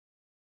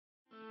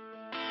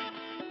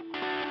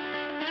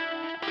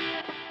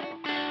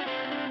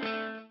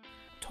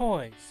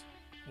Toys,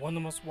 one of the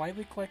most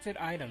widely collected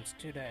items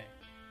today.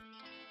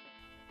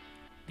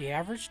 The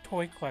average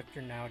toy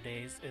collector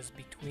nowadays is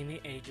between the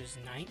ages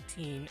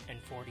 19 and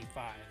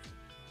 45.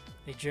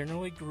 They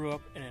generally grew up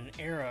in an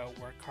era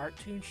where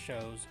cartoon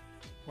shows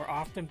were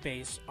often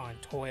based on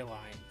toy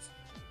lines.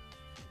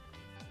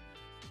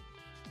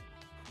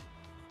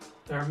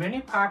 There are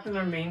many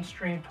popular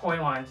mainstream toy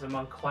lines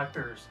among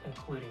collectors,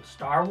 including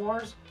Star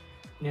Wars,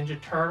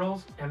 Ninja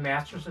Turtles, and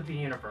Masters of the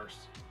Universe.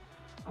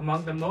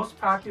 Among the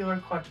most popular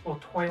collectible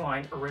toy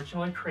line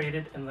originally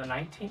created in the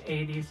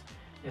 1980s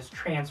is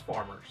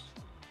Transformers.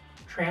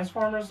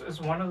 Transformers is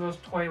one of those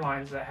toy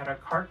lines that had a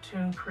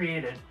cartoon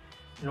created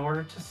in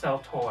order to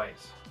sell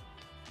toys.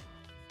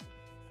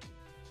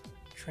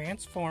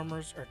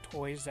 Transformers are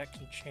toys that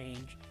can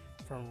change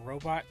from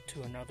robot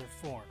to another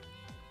form,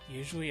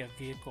 usually a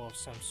vehicle of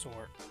some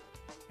sort.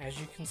 As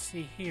you can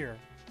see here,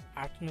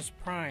 Optimus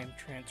Prime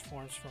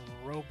transforms from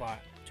a robot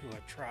to a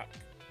truck.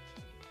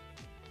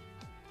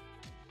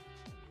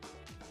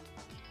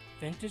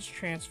 Vintage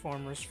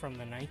Transformers from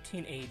the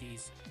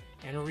 1980s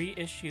and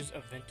reissues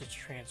of vintage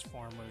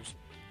Transformers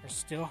are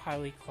still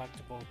highly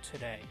collectible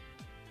today.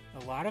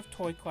 A lot of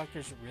toy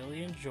collectors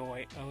really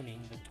enjoy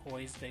owning the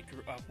toys they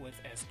grew up with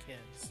as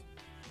kids.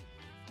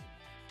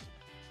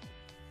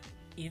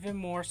 Even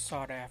more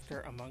sought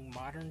after among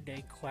modern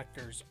day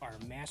collectors are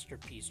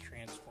Masterpiece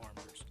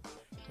Transformers,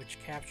 which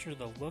capture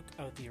the look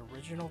of the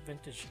original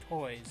vintage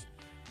toys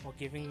while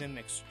giving them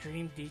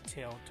extreme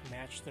detail to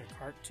match their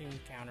cartoon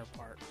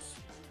counterparts.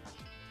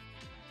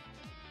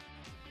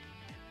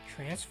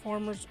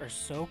 Transformers are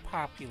so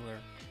popular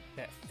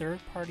that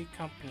third-party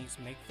companies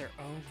make their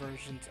own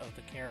versions of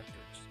the characters.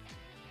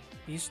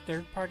 These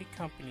third-party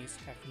companies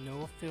have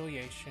no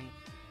affiliation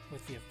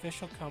with the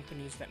official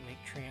companies that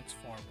make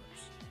Transformers.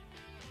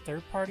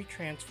 Third-party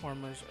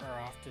Transformers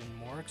are often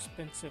more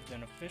expensive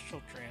than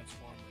official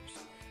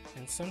Transformers,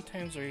 and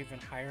sometimes are even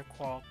higher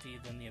quality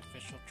than the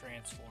official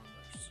Transformers.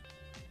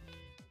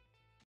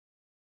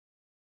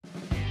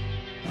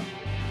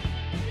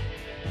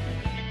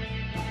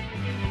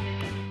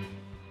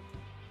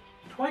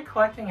 Toy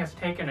collecting has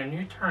taken a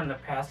new turn the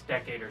past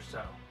decade or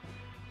so.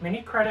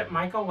 Many credit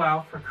Michael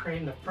Lau for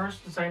creating the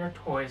first designer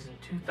toys in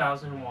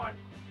 2001.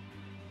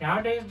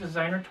 Nowadays,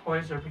 designer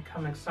toys are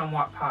becoming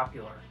somewhat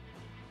popular.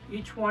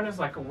 Each one is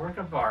like a work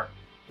of art,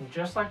 and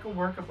just like a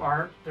work of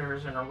art, there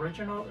is an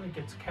original that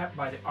gets kept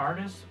by the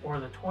artist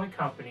or the toy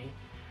company,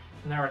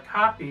 and there are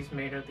copies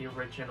made of the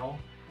original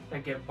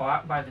that get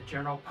bought by the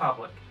general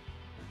public.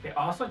 They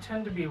also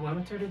tend to be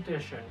limited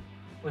edition,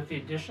 with the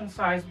edition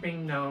size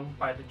being known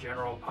by the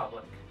general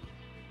public.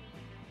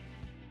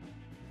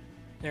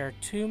 There are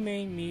two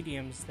main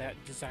mediums that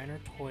designer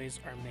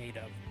toys are made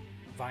of,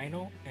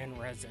 vinyl and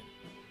resin.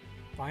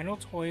 Vinyl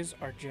toys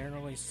are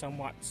generally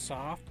somewhat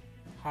soft,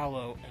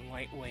 hollow, and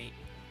lightweight.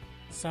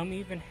 Some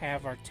even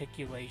have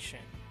articulation.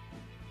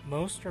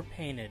 Most are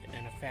painted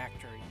in a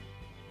factory.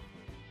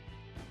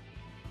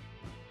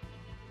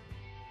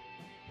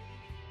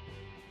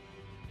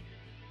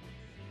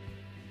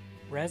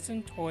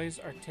 Resin toys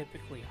are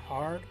typically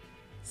hard,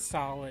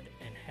 solid,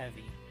 and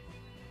heavy.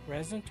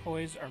 Resin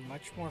toys are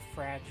much more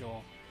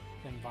fragile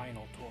than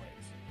vinyl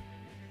toys.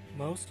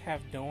 Most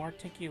have no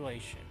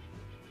articulation.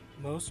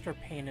 Most are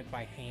painted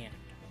by hand.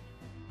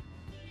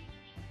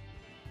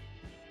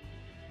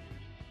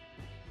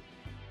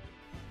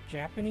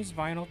 Japanese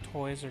vinyl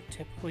toys are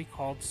typically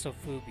called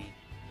sofubi.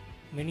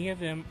 Many of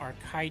them are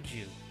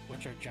kaiju,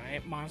 which are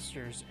giant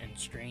monsters and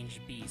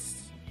strange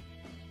beasts.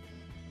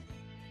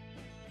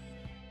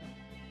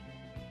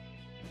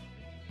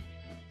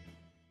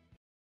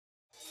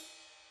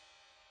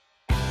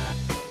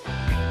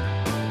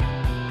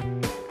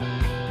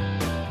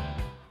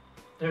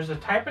 There's a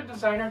type of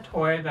designer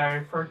toy that I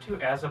refer to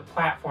as a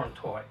platform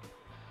toy.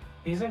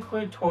 These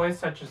include toys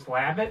such as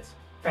Labbits,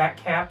 Fat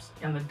Caps,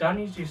 and the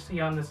Dunnies you see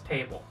on this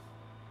table.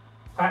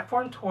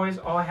 Platform toys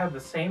all have the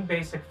same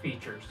basic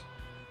features.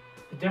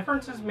 The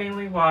differences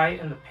mainly lie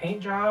in the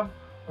paint job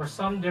or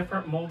some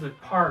different molded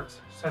parts,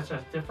 such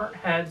as different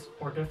heads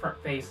or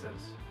different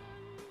faces.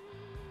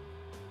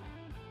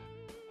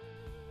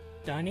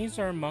 Dunnies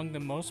are among the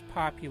most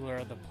popular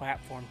of the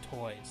platform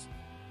toys.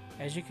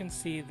 As you can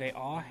see, they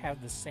all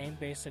have the same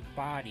basic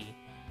body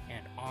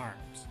and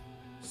arms.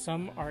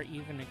 Some are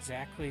even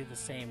exactly the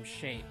same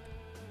shape.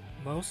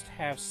 Most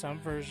have some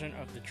version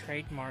of the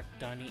trademark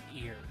Dunny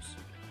ears.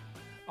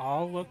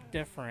 All look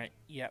different,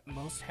 yet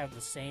most have the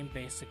same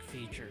basic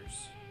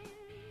features.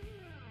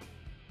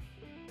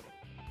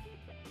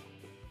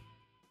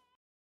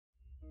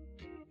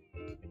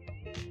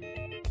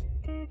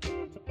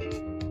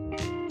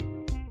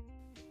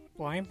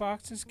 Blind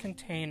boxes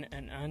contain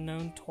an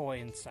unknown toy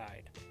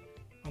inside.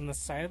 On the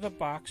side of the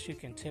box, you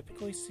can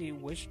typically see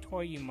which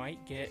toy you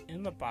might get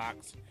in the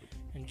box,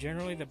 and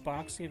generally the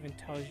box even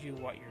tells you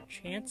what your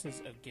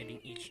chances of getting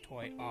each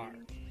toy are.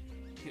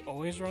 You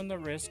always run the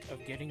risk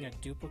of getting a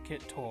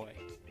duplicate toy.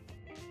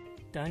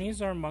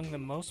 Dunnies are among the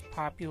most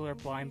popular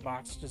blind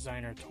box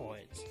designer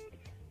toys.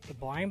 The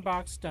blind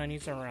box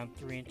Dunnies are around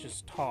 3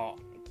 inches tall.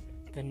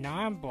 The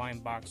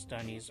non-blind box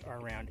dunnies are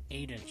around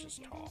 8 inches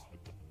tall.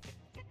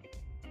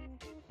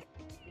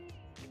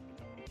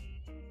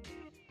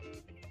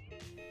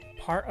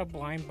 Part of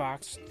blind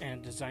box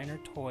and designer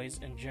toys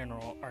in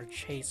general are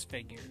chase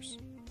figures.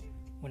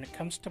 When it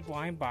comes to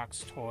blind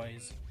box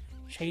toys,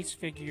 chase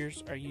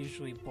figures are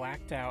usually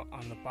blacked out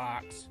on the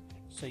box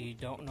so you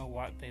don't know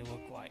what they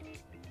look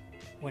like.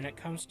 When it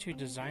comes to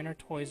designer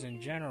toys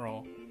in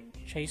general,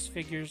 chase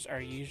figures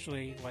are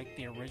usually like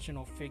the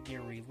original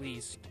figure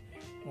released,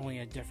 only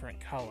a different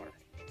color.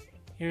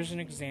 Here's an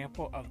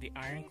example of the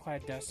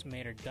Ironclad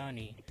Decimator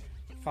Dunny,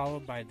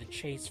 followed by the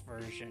chase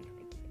version.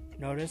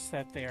 Notice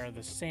that they are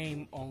the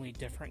same, only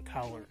different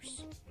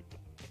colors.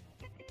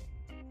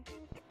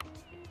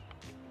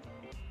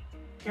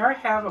 Here I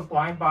have a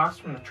blind box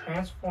from the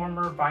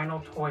Transformer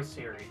Vinyl Toy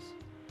Series.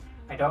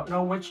 I don't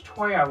know which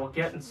toy I will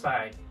get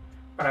inside,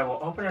 but I will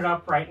open it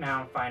up right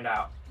now and find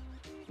out.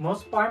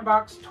 Most blind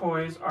box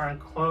toys are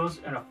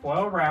enclosed in a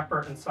foil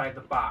wrapper inside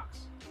the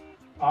box.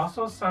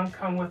 Also, some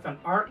come with an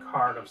art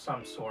card of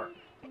some sort.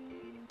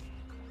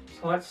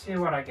 So let's see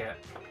what I get.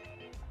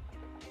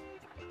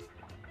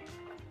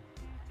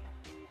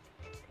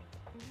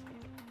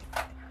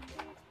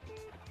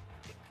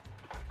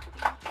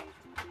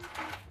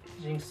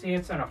 As you can see,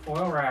 it's in a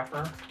foil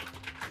wrapper.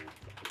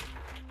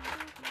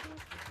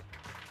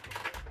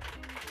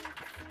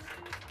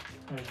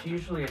 And there's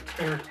usually a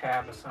tear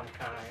tab of some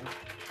kind.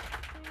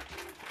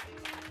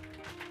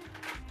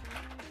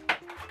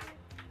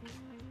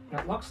 And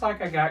it looks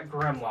like I got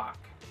Grimlock,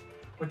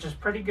 which is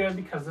pretty good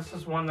because this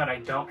is one that I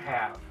don't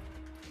have.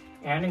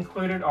 And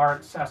included are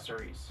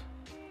accessories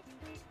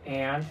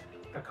and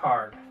the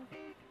card.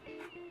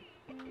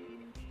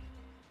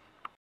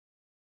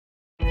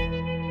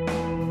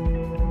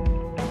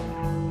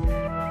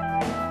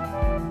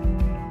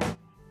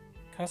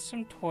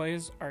 Custom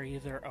toys are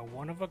either a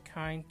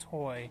one-of-a-kind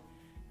toy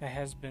that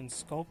has been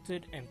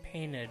sculpted and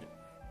painted,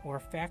 or a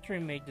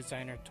factory-made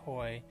designer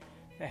toy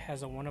that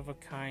has a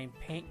one-of-a-kind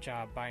paint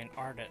job by an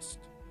artist.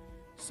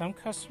 Some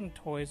custom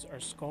toys are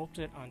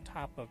sculpted on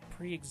top of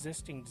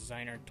pre-existing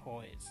designer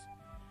toys.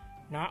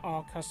 Not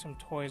all custom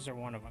toys are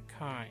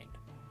one-of-a-kind.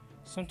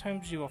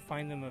 Sometimes you will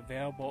find them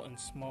available in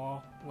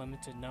small,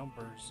 limited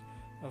numbers,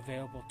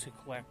 available to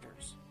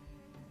collectors.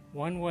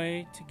 One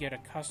way to get a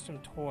custom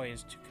toy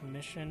is to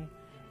commission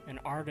an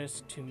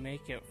artist to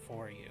make it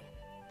for you.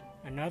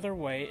 Another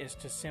way is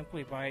to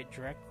simply buy it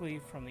directly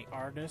from the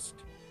artist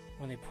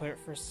when they put it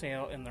for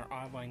sale in their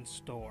online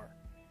store.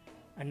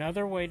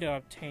 Another way to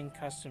obtain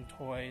custom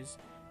toys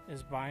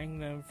is buying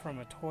them from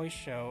a toy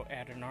show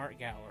at an art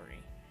gallery.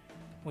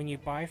 When you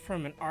buy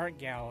from an art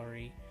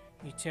gallery,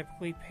 you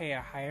typically pay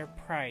a higher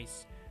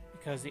price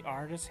because the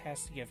artist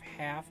has to give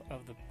half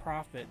of the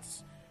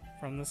profits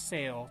from the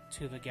sale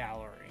to the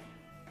gallery.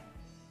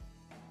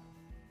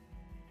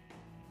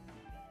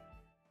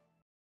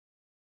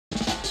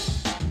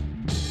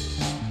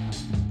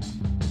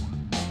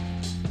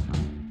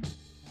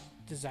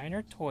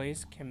 Designer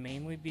toys can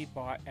mainly be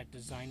bought at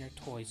designer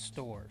toy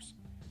stores.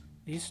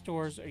 These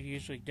stores are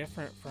usually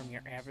different from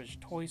your average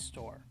toy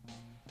store.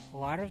 A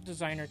lot of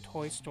designer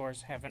toy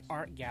stores have an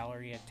art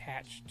gallery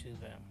attached to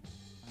them.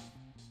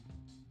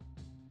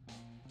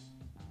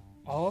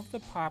 All of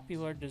the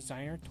popular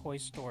designer toy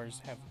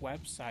stores have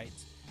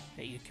websites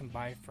that you can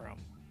buy from.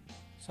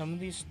 Some of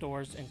these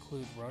stores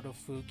include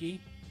Rotofugi,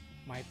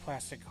 My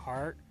Plastic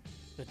Heart,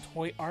 the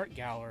Toy Art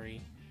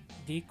Gallery,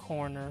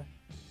 D-Corner,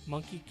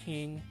 Monkey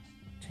King,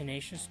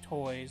 Tenacious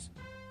Toys,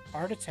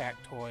 Art Attack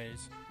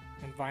Toys,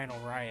 and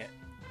Vinyl Riot.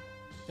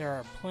 There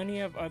are plenty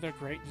of other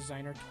great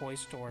designer toy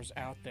stores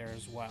out there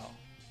as well.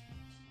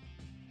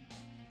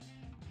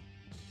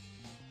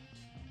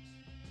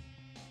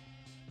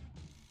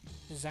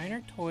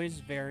 Designer toys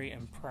vary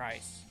in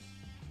price,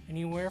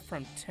 anywhere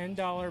from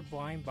 $10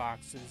 blind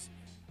boxes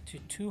to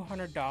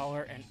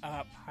 $200 and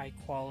up high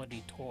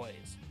quality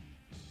toys.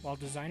 While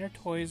designer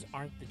toys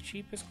aren't the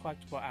cheapest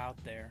collectible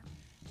out there,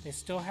 they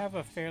still have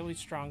a fairly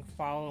strong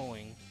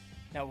following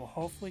that will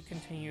hopefully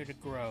continue to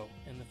grow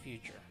in the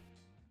future.